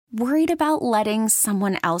Worried about letting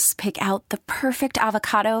someone else pick out the perfect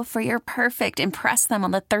avocado for your perfect impress them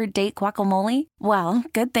on the third date guacamole? Well,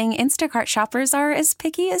 good thing Instacart shoppers are as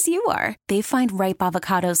picky as you are. They find ripe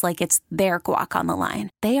avocados like it's their guac on the line.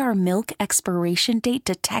 They are milk expiration date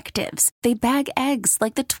detectives. They bag eggs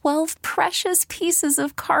like the 12 precious pieces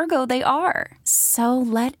of cargo they are. So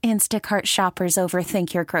let Instacart shoppers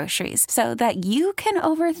overthink your groceries so that you can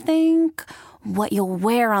overthink what you'll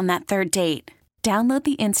wear on that third date. Download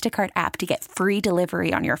the Instacart app to get free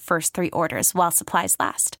delivery on your first 3 orders while supplies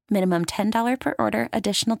last. Minimum $10 per order.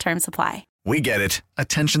 Additional terms apply. We get it.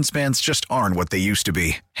 Attention spans just aren't what they used to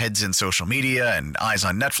be. Heads in social media and eyes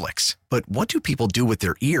on Netflix. But what do people do with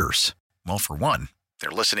their ears? Well, for one, they're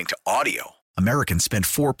listening to audio. Americans spend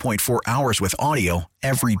 4.4 hours with audio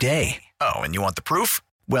every day. Oh, and you want the proof?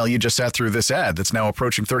 Well, you just sat through this ad that's now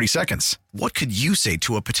approaching 30 seconds. What could you say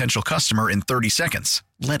to a potential customer in 30 seconds?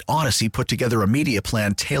 Let Odyssey put together a media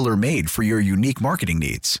plan tailor-made for your unique marketing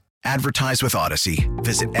needs. Advertise with Odyssey.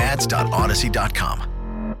 Visit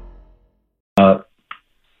ads.odyssey.com.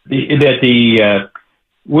 The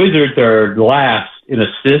Wizards are last in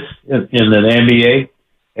assists in the NBA,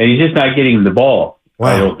 and he's just not getting the ball,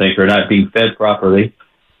 wow. I don't think, or not being fed properly.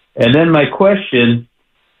 And then my question...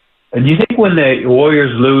 Do you think when the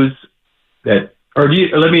Warriors lose that, or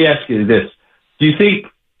let me ask you this: do you think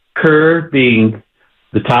Kerr, being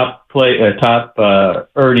the top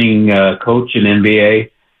earning coach in NBA,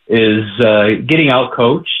 is getting out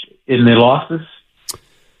coached in the losses?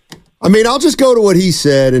 I mean, I'll just go to what he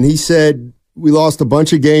said, and he said we lost a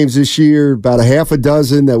bunch of games this year, about a half a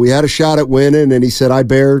dozen that we had a shot at winning, and he said I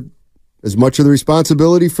bear as much of the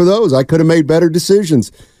responsibility for those. I could have made better decisions.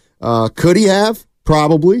 Could he have?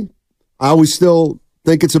 Probably. I always still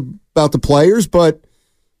think it's about the players, but,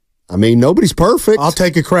 I mean, nobody's perfect. I'll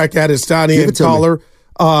take a crack at it, Steiny and caller.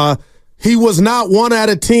 He was not 1 out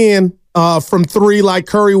of 10 from 3 like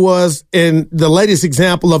Curry was in the latest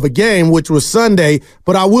example of a game, which was Sunday.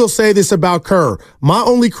 But I will say this about Kerr. My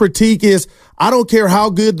only critique is I don't care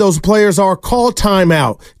how good those players are, call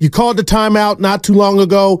timeout. You called the timeout not too long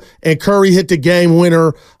ago, and Curry hit the game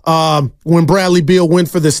winner when Bradley Beal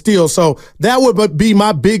went for the steal. So that would be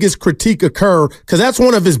my biggest critique of Kerr, because that's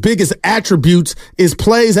one of his biggest attributes is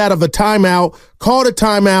plays out of a timeout. Call the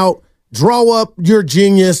timeout, draw up your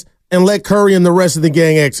genius, and let Curry and the rest of the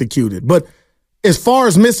gang execute it. But as far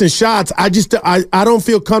as missing shots, I don't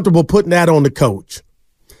feel comfortable putting that on the coach.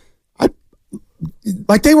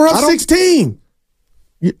 Like they were up 16.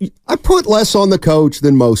 I put less on the coach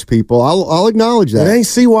than most people. I'll acknowledge that. It ain't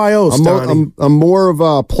CYO, Steiny. I'm more of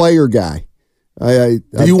a player guy. Do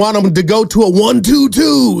you want them to go to a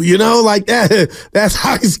 1-2-2? You know, like that. That's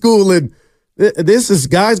high school, and this is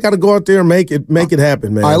guys got to go out there and make it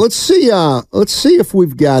happen, man. All right, let's see if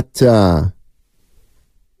we've got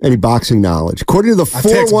any boxing knowledge. According to the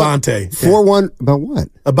 4-1 about what?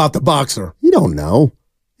 About the boxer. You don't know.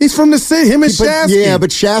 He's from the city, him and Shasky. Yeah, but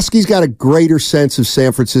Shasky's got a greiter sense of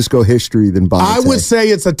San Francisco history than Bonte. I would say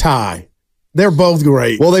it's a tie. They're both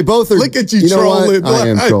great. Well, they both are. Look at you trolling. I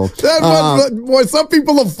am trolling. Boy, some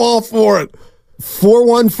people will fall for it.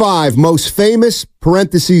 415, most famous,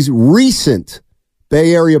 parentheses, recent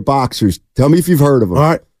Bay Area boxers. Tell me if you've heard of them. All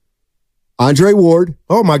right. Andre Ward.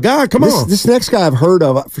 Oh, my God, come on. This next guy I've heard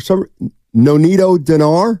of. For some Nonito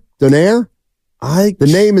Donaire? The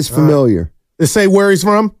name is familiar. They say where he's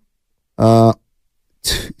from?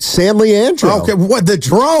 San Leandro. Okay, what, the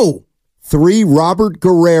Dro? 3, Robert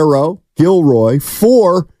Gilroy.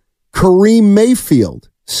 4, Kareem Mayfield,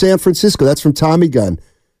 San Francisco. That's from Tommy Gunn.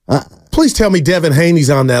 Please tell me Devin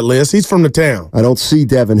Haney's on that list. He's from the town. I don't see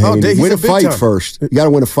Devin Haney. Win a fight first. You got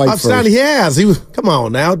to win a fight first. He has. Come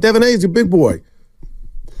on now. Devin Haney's a big boy.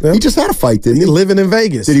 Yeah. He just had a fight, didn't he? He's living in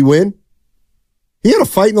Vegas. Did he win? He had a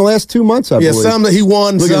fight in the last 2 months, I believe. Yeah, some that he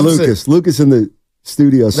won. Look at Lucas. Lucas in the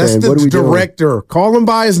studio saying, what are we doing? That's the director. Call him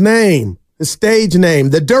by his name, his stage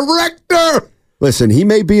name. The director. Listen, he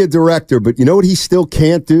may be a director, but you know what he still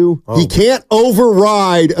can't do? He can't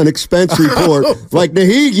override an expense report like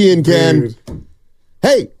Nahigian can. Dude.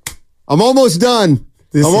 Hey, I'm almost done.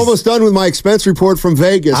 I'm almost done with my expense report from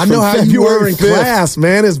Vegas. I know how February you were in 5th. Class,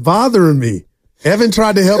 man. It's bothering me. Evan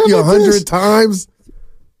tried to help you 100 times.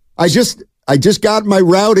 I just got my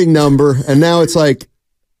routing number, and now it's like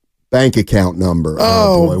bank account number.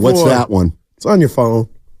 Oh boy. What's that one? It's on your phone.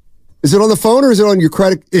 Is it on the phone or is it on your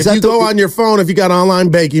credit? If you go on your phone, if you got online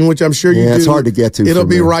banking, which I'm sure you do. Yeah, it's hard to get to. It'll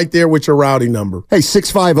be right there with your routing number. Hey,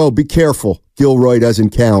 650, be careful. Gilroy doesn't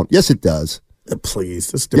count. Yes, it does.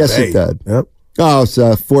 Please, this debate. Yes, it does. Yep. Oh, it's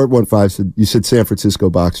 415. You said San Francisco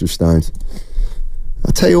Boxer Steins.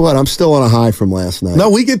 I'll tell you what, I'm still on a high from last night. No,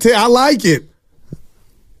 we can tell. I like it.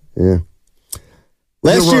 Yeah.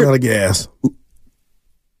 Last year, out of gas.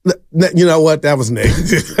 You know what? That was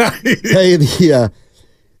negative. Hey,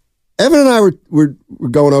 Evan and I were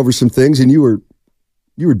going over some things, and you were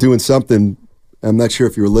doing something. I'm not sure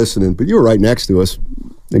if you were listening, but you were right next to us,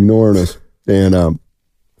 ignoring us. And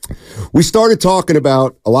we started talking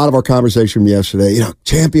about a lot of our conversation from yesterday,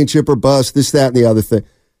 championship or bust, this, that, and the other thing.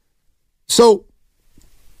 So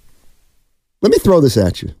let me throw this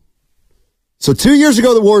at you. So 2 years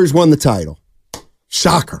ago, the Warriors won the title.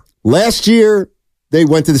 Shocker. Last year, they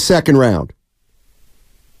went to the second round.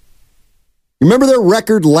 You remember their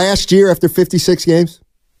record last year after 56 games?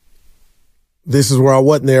 This is where I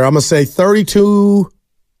wasn't there. I'm going to say 32-24.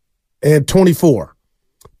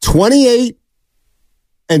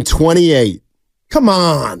 28-28. Come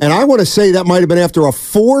on. And I want to say that might have been after a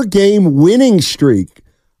 4-game winning streak.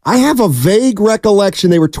 I have a vague recollection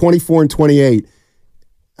they were 24-28.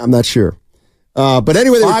 I'm not sure. But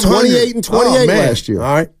anyway, they were 28-28 last year.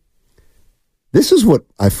 All right. This is what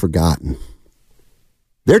I've forgotten.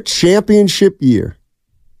 Their championship year.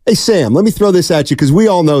 Hey, Sam, let me throw this at you because we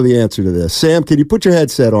all know the answer to this. Sam, can you put your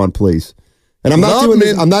headset on, please? And I'm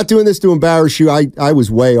not doing this to embarrass you. I was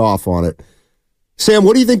way off on it. Sam,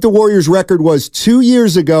 what do you think the Warriors' record was 2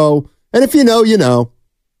 years ago? And if you know, you know.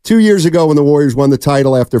 2 years ago when the Warriors won the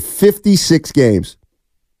title after 56 games.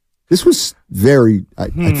 This was I'd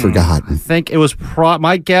forgotten. I think it was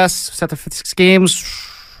my guess was after 56 games.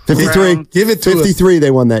 53. Give it to 53 they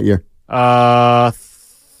won that year.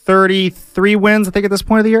 33 wins, I think, at this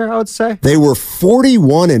point of the year, I would say. They were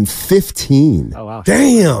 41-15. Oh, wow.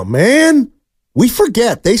 Damn, man. We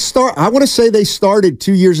forget. I want to say they started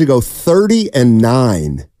 2 years ago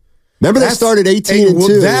 30-9. Remember they started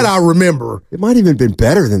 18-2. That I remember. It might have even been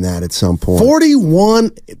better than that at some point. 41.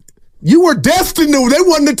 You were destined to. They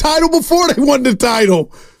won the title before they won the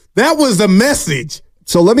title. That was the message.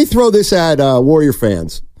 So let me throw this at Warrior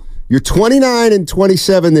fans. You're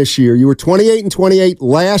 29-27 this year. You were 28-28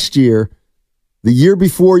 last year. The year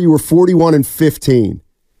before, you were 41-15.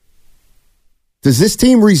 Does this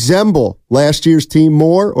team resemble last year's team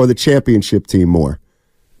more or the championship team more?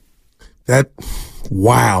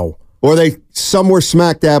 Wow. Or are they somewhere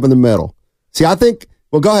smack dab in the middle? See, I think,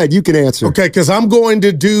 well, go ahead. You can answer. Okay, because I'm going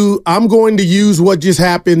to use what just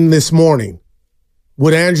happened this morning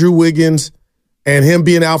with Andrew Wiggins and him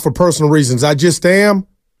being out for personal reasons. I just am.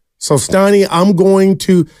 So, Steiny, I'm going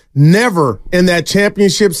to never in that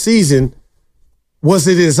championship season was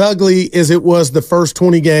it as ugly as it was the first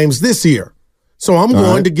 20 games this year. So I'm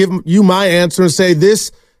going to give you my answer and say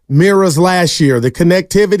this mirrors last year. The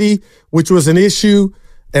connectivity, which was an issue,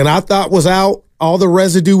 and I thought was out. All the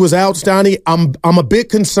residue was out, Steiny. I'm a bit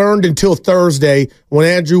concerned until Thursday when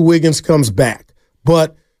Andrew Wiggins comes back.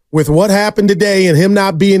 But with what happened today and him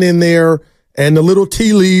not being in there and the little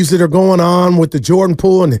tea leaves that are going on with the Jordan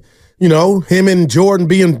pool and, him and Jordan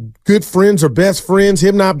being good friends or best friends,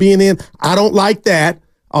 him not being in, I don't like that.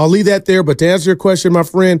 I'll leave that there. But to answer your question, my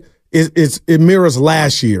friend, it mirrors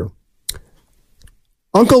last year.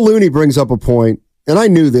 Uncle Looney brings up a point, and I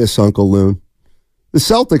knew this, Uncle Loon. The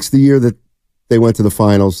Celtics, the year that they went to the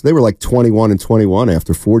finals, they were like 21-21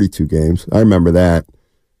 after 42 games. I remember that.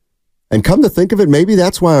 And come to think of it, maybe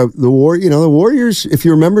that's why the Warriors, if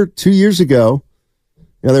you remember 2 years ago,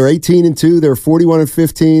 they were 18-2, they were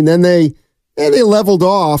 41-15. Then they leveled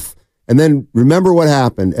off, and then remember what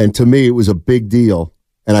happened. And to me, it was a big deal,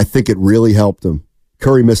 and I think it really helped them.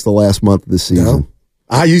 Curry missed the last month of the season. No,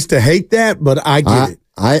 I used to hate that, but I get it.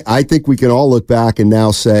 I think we can all look back and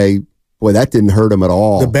now say, boy, that didn't hurt him at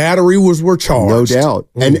all. The battery were charged. No doubt.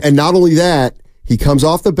 And not only that, he comes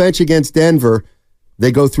off the bench against Denver.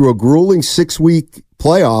 They go through a grueling 6-week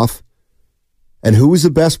playoff. And who was the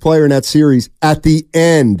best player in that series at the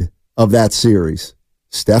end of that series?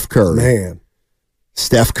 Steph Curry. Man.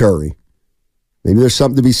 Steph Curry. Maybe there's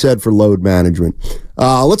something to be said for load management.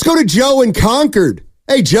 Let's go to Joe in Concord.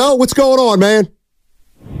 Hey, Joe, what's going on, man?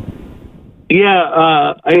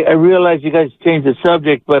 Yeah, I realize you guys changed the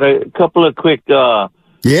subject, but a couple of quick... Yeah.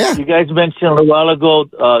 You guys mentioned a while ago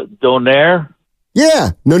Donaire.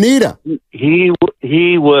 Yeah, Nonita. He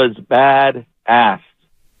was bad-ass.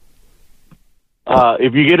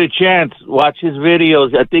 If you get a chance, watch his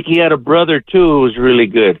videos. I think he had a brother, too, who was really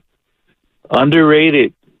good.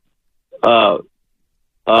 Underrated. I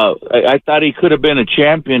thought he could have been a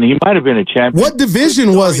champion. He might have been a champion. What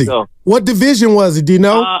division was he? What division was he? Do you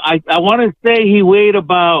know? I want to say he weighed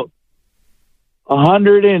about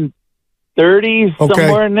 130,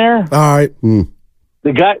 somewhere in there. All right.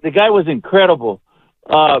 The guy was incredible.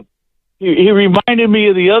 He reminded me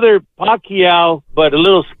of the other Pacquiao, but a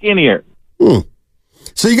little skinnier.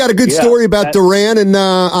 So you got a good story about Duran and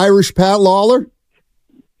Irish Pat Lawler?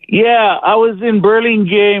 Yeah, I was in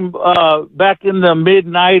Burlingame back in the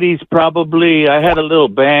mid-'90s probably. I had a little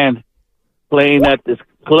band playing at this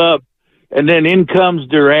club, and then in comes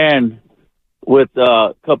Duran with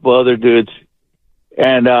a couple other dudes.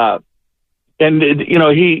 And you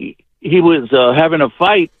know, he was having a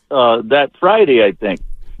fight that Friday, I think.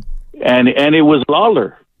 And it was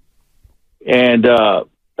Lawler. And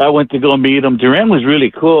I went to go meet him. Duran was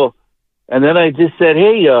really cool. And then I just said,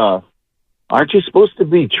 hey, aren't you supposed to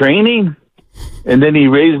be training? And then he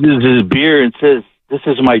raises his beer and says, this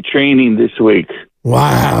is my training this week.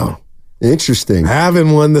 Wow. Interesting.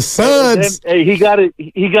 Having one, the Suns. Hey, he got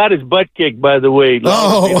his butt kicked, by the way.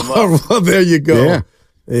 Oh, well, there you go.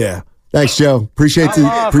 Yeah. Thanks, Joe. Appreciate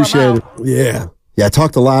it. Yeah. Yeah, I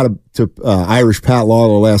talked a lot to Irish Pat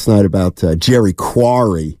Lawler last night about Jerry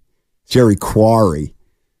Quarry. Jerry Quarry.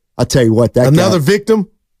 I'll tell you what, that another guy, victim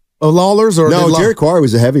of Lawler's? Or no, Jerry Quarry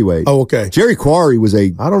was a heavyweight. Oh, okay. Jerry Quarry was I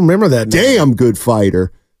don't remember that name. Damn good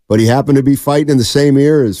fighter, but he happened to be fighting in the same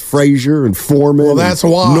era as Frazier and Foreman. Well, that's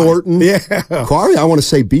why. Norton. Yeah. Quarry, I want to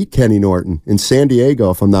say, beat Kenny Norton in San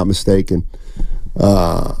Diego, if I'm not mistaken.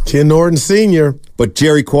 Ken Norton Sr. But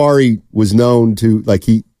Jerry Quarry was known to, like,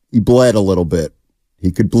 he bled a little bit.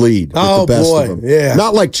 He could bleed with the best of them. Yeah.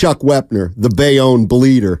 Not like Chuck Wepner, the Bayonne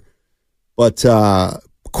bleeder. But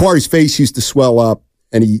Quarry's face used to swell up,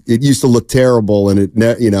 and it used to look terrible, and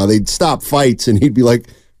they'd stop fights, and he'd be like,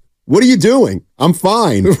 what are you doing? I'm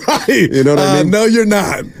fine. Right. You know what I mean? No, you're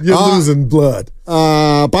not. You're losing blood.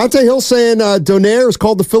 Bonte Hill saying Donaire is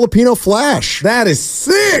called the Filipino Flash. That is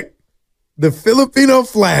sick. The Filipino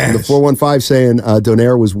Flash. And the 415 saying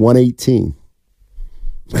Donaire was 118.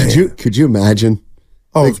 Could you imagine?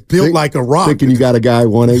 Oh, it's built like a rock. Thinking you got a guy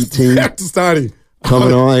 118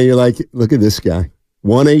 coming on, and you're like, look at this guy,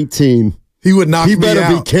 118. He would knock me out. He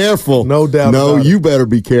better be careful. No doubt. No, you better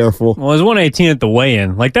be careful. Well, it was 118 at the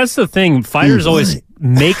weigh-in. Like, that's the thing. Fighters always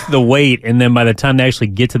make the weight, and then by the time they actually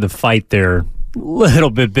get to the fight, they're a little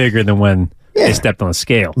bit bigger than when they stepped on the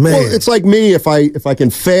scale. Man. Well, it's like me. If I can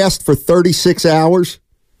fast for 36 hours,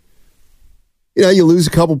 you lose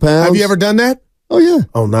a couple pounds. Have you ever done that? Oh, yeah.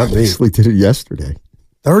 Oh, not me. I actually did it yesterday.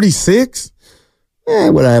 36? Yeah,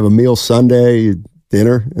 would I have a meal Sunday,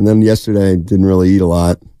 dinner, and then yesterday I didn't really eat a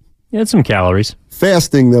lot. You had some calories.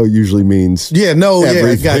 Fasting, though, usually means everything.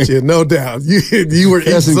 I got you. No doubt. You were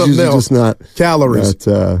eating something else. Just not calories.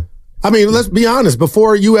 I mean, let's be honest.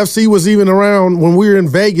 Before UFC was even around, when we were in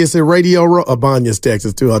Vegas at Radio Banyas,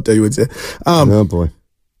 Texas, too, I'll tell you what it said. Oh, boy.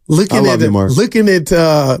 Looking at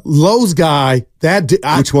Lowe's guy.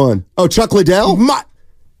 Which one? Oh, Chuck Liddell?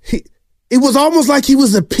 It was almost like he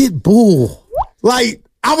was a pit bull. Like,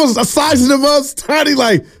 I was sizing him up, Steiny,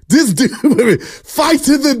 like, this dude, fight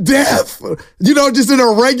to the death. Just in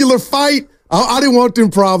a regular fight. I didn't want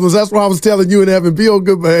them problems. That's why I was telling you and Evan, be on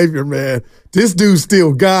good behavior, man. This dude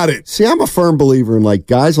still got it. See, I'm a firm believer in, like,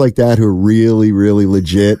 guys like that who are really, really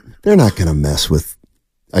legit. They're not going to mess with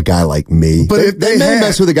a guy like me. But they may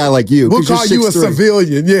mess with a guy like you. We'll call you a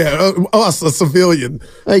civilian. Yeah, us, a civilian.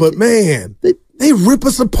 Like, but, man, they rip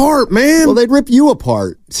us apart, man. Well, they'd rip you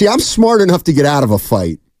apart. See, I'm smart enough to get out of a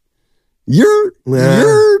fight. You're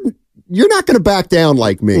not going to back down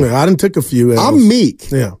like me. Yeah, I done took a few L's. I'm meek.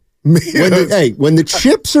 Yeah. When the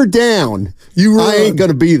chips are down, I ain't going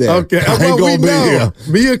to be there. Okay. I ain't going to be here.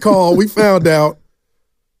 Mia called. We found out.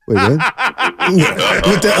 Wait, what?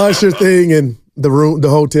 With the usher thing and the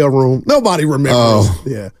hotel room. Nobody remembers. Oh.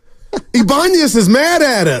 Yeah. Ibanez is mad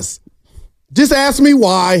at us. Just ask me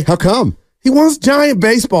why. How come? He wants giant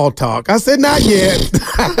baseball talk. I said, not yet.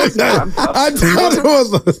 I thought it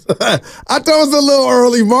was a little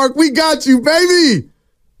early, Mark. We got you, baby.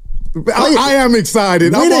 I am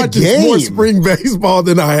excited. I'm watching more spring baseball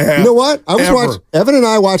than I have. You know what? Evan and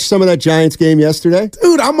I watched some of that Giants game yesterday.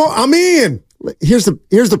 Dude, I'm in. Here's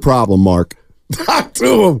the problem, Mark. Talk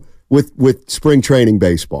to him. With spring training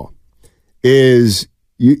baseball is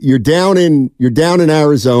you're down in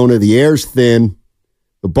Arizona. The air's thin.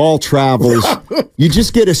 The ball travels. You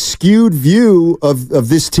just get a skewed view of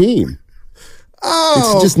this team.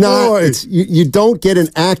 Oh, it's just not. You don't get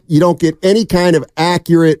you don't get any kind of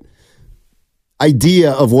accurate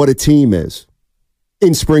idea of what a team is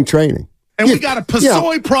in spring training. And we got a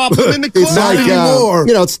Pasoy problem in the club. It's like anymore.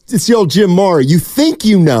 It's the old Jim Murray. You think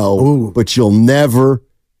you know, but you'll never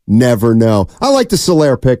know. I like the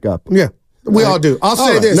Soler pickup. Yeah, we all do. I'll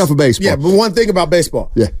say this. Enough of baseball. Yeah, but one thing about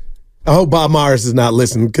baseball. Yeah. I hope Bob Myers is not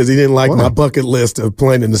listening because he didn't like my bucket list of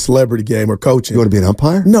playing in the celebrity game or coaching. You want to be an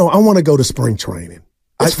umpire? No, I want to go to spring training.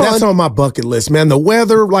 That's on my bucket list, man. The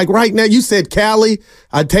weather, like right now, you said Cali.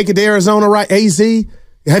 I'd take it to Arizona, right? AZ.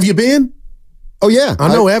 Have you been? Oh, yeah. I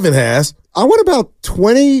know Evan has. I went about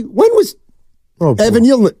 20. When was Evan?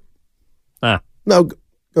 No,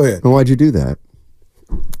 go ahead. Why'd you do that?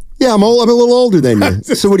 Yeah, I'm old. I'm a little older than you.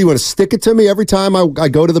 So what, do you want to stick it to me every time I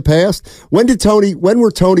go to the past? When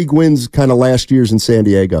were Tony Gwynn's kind of last years in San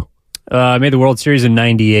Diego? I made the World Series in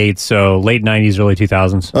 98, so late 90s, early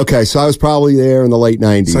 2000s. Okay, so I was probably there in the late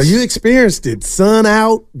 90s. So you experienced it. Sun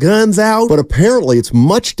out, guns out. But apparently it's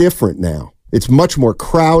much different now. It's much more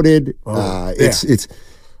crowded. It's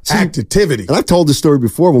activity. And I've told this story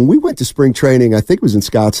before. When we went to spring training, I think it was in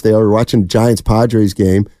Scottsdale, we were watching Giants-Padres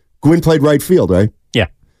game. Gwynn played right field, right? Yeah.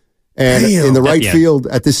 And in the right field,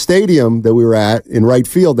 at this stadium that we were at, in right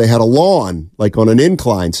field, they had a lawn, like on an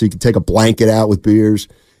incline, so you could take a blanket out with beers.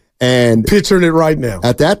 And picturing it right now.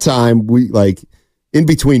 At that time, we in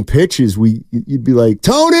between pitches, you'd be like,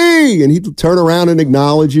 Tony! And he'd turn around and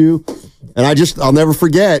acknowledge you. And I'll never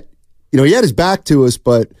forget, he had his back to us,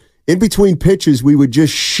 but in between pitches, we would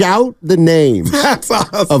just shout the names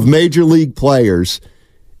of major league players.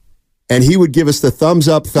 And he would give us the thumbs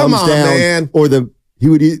up, thumbs down, man. Or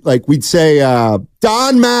we'd say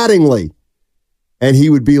Don Mattingly, and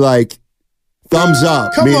he would be like thumbs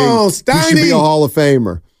up, come meaning on, Steiny. He should be a Hall of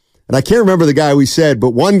Famer. And I can't remember the guy we said,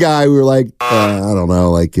 but one guy we were like, I don't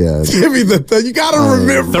know, give me you got to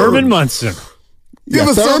remember Thurman Munson. Give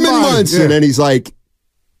us Thurman Munson, and he's like,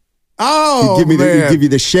 oh, he'd give you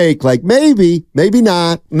the shake, like maybe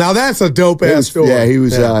not. Now that's a dope ass story. Yeah, he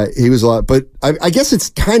was a lot, but I guess it's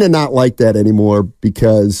kind of not like that anymore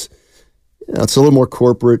because it's a little more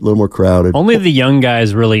corporate, a little more crowded. Only the young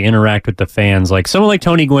guys really interact with the fans. Like someone like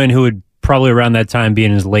Tony Gwynn, who would probably around that time be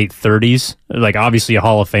in his late 30s, like obviously a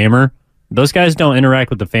Hall of Famer. Those guys don't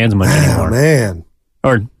interact with the fans much anymore. Man.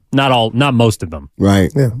 Or not most of them.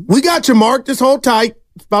 Right. Yeah. We got you, Mark. Just hold tight.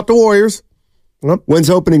 It's about the Warriors.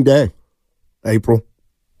 When's opening day? April.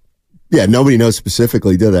 Yeah, nobody knows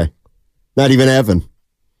specifically, do they? Not even Evan.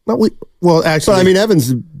 Actually. But I mean,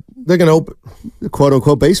 Evan's, they're going to open. The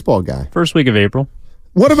quote-unquote baseball guy. First week of April.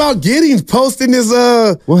 What about Giddings posting his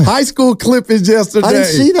high school clippings yesterday? I didn't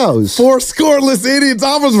see those. 4 scoreless innings.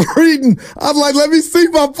 I was reading. I was like, let me see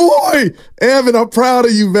my boy. Evan, I'm proud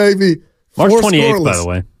of you, baby. March 28th, by the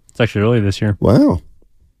way. It's actually early this year. Wow.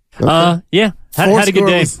 Okay. Yeah. Had a good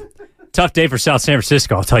day. Tough day for South San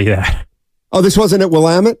Francisco, I'll tell you that. Oh, this wasn't at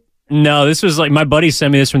Willamette? No, this was my buddy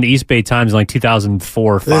sent me this from the East Bay Times in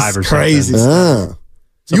 2004 or 5 or something. Crazy.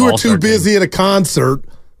 You were too busy at a concert.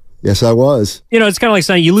 Yes, I was. It's kind of like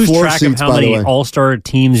saying you lose track of how many all-star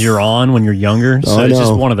teams you're on when you're younger. So it's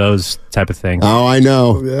just one of those type of things. Oh, I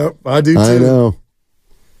know. Yep, I do too. I know.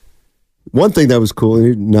 One thing that was cool,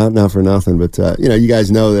 not for nothing, but you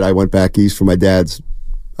guys know that I went back east for my dad's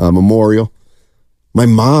memorial. My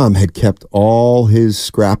mom had kept all his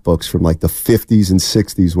scrapbooks from the 50s and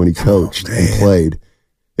 60s when he coached and played.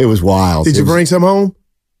 It was wild. Did you bring some home?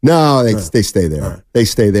 No, they stay there. Right. They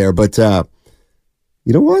stay there, but.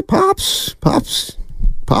 You know what? Pops was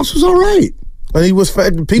all right. And he was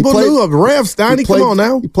people knew of Rev Steiny. Come on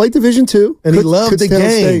now. He played Division II. And he loved the game.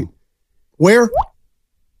 State. Where?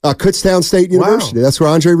 Kutztown State University. Wow. That's where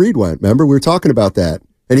Andre Reed went. Remember? We were talking about that.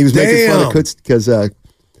 And he was making fun of Kutz because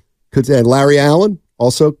and Larry Allen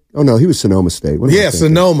also. Oh, no, he was Sonoma State.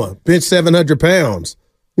 Sonoma. Bench 700 pounds.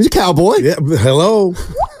 He's a cowboy. Yeah, hello.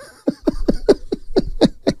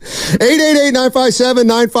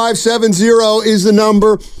 888-957-9570 is the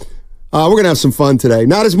number. We're going to have some fun today.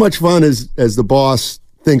 Not as much fun as the boss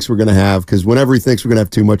thinks we're going to have, because whenever he thinks we're going to have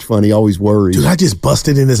too much fun, he always worries. Dude, I just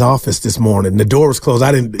busted in his office this morning. The door was closed.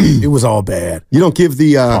 It was all bad. You don't give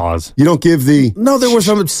the... pause. You don't give the... No, there was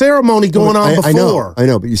some ceremony going on before. I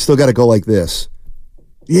know, but you still got to go like this.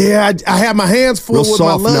 Yeah, I have my hands full with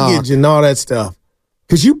my luggage and all that stuff.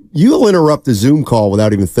 Because you'll interrupt the Zoom call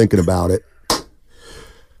without even thinking about it.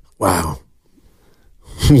 Wow.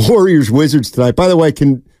 Warriors Wizards tonight. By the way,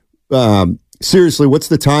 seriously, what's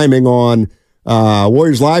the timing on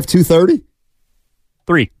Warriors Live? 2:30?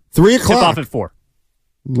 3 o'clock. Tip off at 4.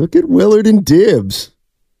 Look at Willard and Dibbs.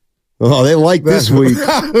 Oh, they like this week.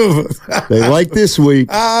 They like this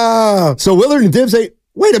week. So Willard and Dibbs,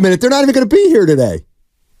 wait a minute, they're not even going to be here today.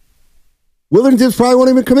 Willard and Dibbs probably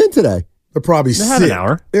won't even come in today. They're probably sick. Had an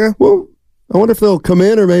hour. Yeah. Well, I wonder if they'll come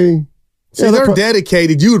in or maybe... See, they're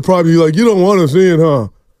dedicated. You would probably be like, you don't want to see it, huh?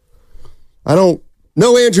 I don't.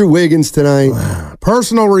 No Andrew Wiggins tonight.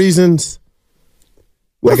 Personal reasons.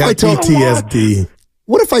 I got PTSD.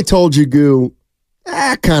 What if I told you, Goo,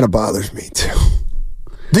 that kind of bothers me too?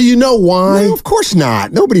 Do you know why? No, of course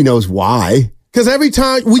not. Nobody knows why. Because every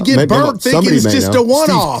time we get burnt thinking it's just a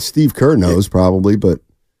one-off. Steve Kerr knows probably, but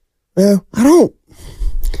yeah, I don't.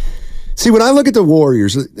 See, when I look at the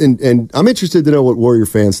Warriors, and I'm interested to know what Warrior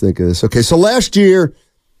fans think of this. Okay, so last year,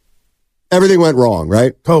 everything went wrong,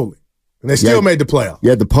 right? Totally. And they still made the playoff.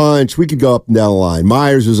 You had the punch. We could go up and down the line.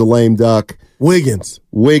 Myers was a lame duck. Wiggins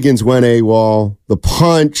went AWOL. The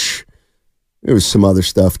punch. There was some other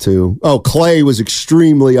stuff, too. Oh, Clay was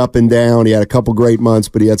extremely up and down. He had a couple great months,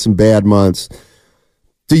 but he had some bad months.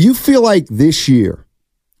 Do you feel like this year,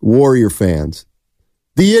 Warrior fans,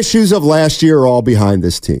 the issues of last year are all behind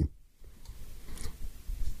this team?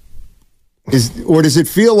 Or does it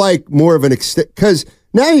feel like more of an extent? Because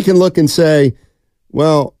now you can look and say,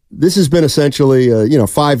 well, this has been essentially,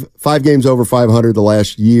 five games over 500 the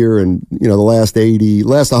last year and, the last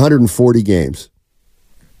 140 games.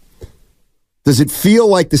 Does it feel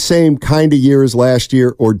like the same kind of year as last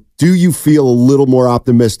year, or do you feel a little more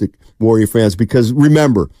optimistic, Warrior fans? Because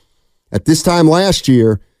remember, at this time last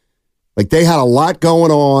year, like they had a lot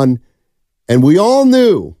going on, and we all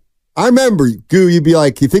knew. I remember, Goo, you'd be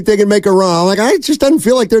like, you think they can make a run? I'm like, it just doesn't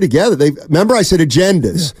feel like they're together. Remember I said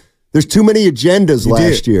agendas. Yeah. There's too many agendas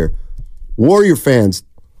last year. Warrior fans,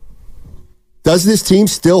 does this team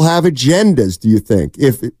still have agendas, do you think?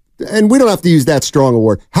 And we don't have to use that strong a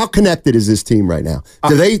word. How connected is this team right now?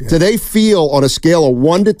 Do they feel on a scale of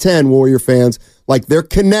 1 to 10, Warrior fans, like they're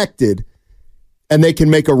connected and they can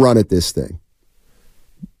make a run at this thing?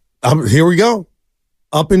 Here we go.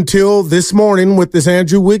 Up until this morning with this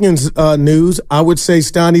Andrew Wiggins news, I would say,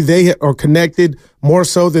 Steiny, they are connected more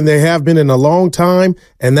so than they have been in a long time,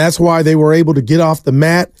 and that's why they were able to get off the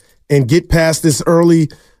mat and get past this early,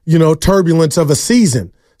 turbulence of a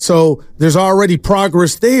season. So there's already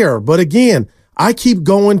progress there. But again, I keep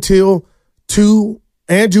going to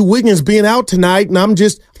Andrew Wiggins being out tonight, and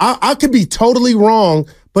I could be totally wrong.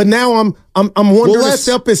 But now I'm wondering if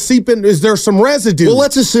stuff is seeping. Is there some residue? Well,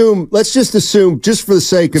 let's just assume, just for the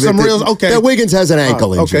sake of that Wiggins has an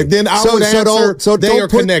ankle injury. Okay, then I would answer they are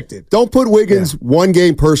connected. Don't put Wiggins one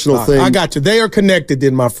game personal thing. I got you. They are connected,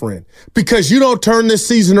 then, my friend. Because you don't turn this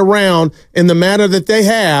season around in the manner that they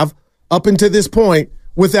have up until this point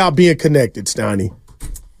without being connected, Steiny.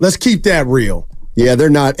 Let's keep that real. Yeah, they're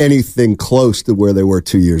not anything close to where they were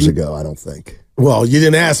 2 years ago, I don't think. Well, you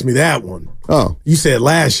didn't ask me that one. Oh. You said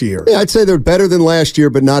last year. Yeah, I'd say they're better than last year,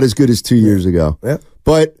 but not as good as 2 years ago. Yeah.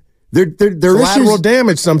 But they're collateral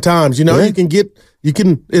damage sometimes.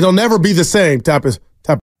 It'll never be the same type of.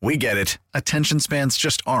 We get it. Attention spans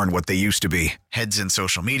just aren't what they used to be. Heads in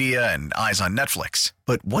social media and eyes on Netflix.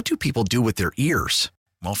 But what do people do with their ears?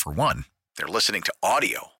 Well, for one, they're listening to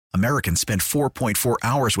audio. Americans spend 4.4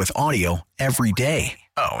 hours with audio every day.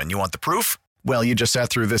 Oh, and you want the proof? Well, you just sat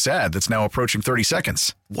through this ad that's now approaching 30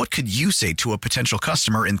 seconds. What could you say to a potential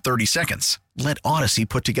customer in 30 seconds? Let Odyssey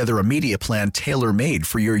put together a media plan tailor-made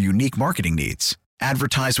for your unique marketing needs.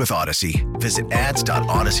 Advertise with Odyssey. Visit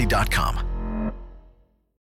ads.odyssey.com.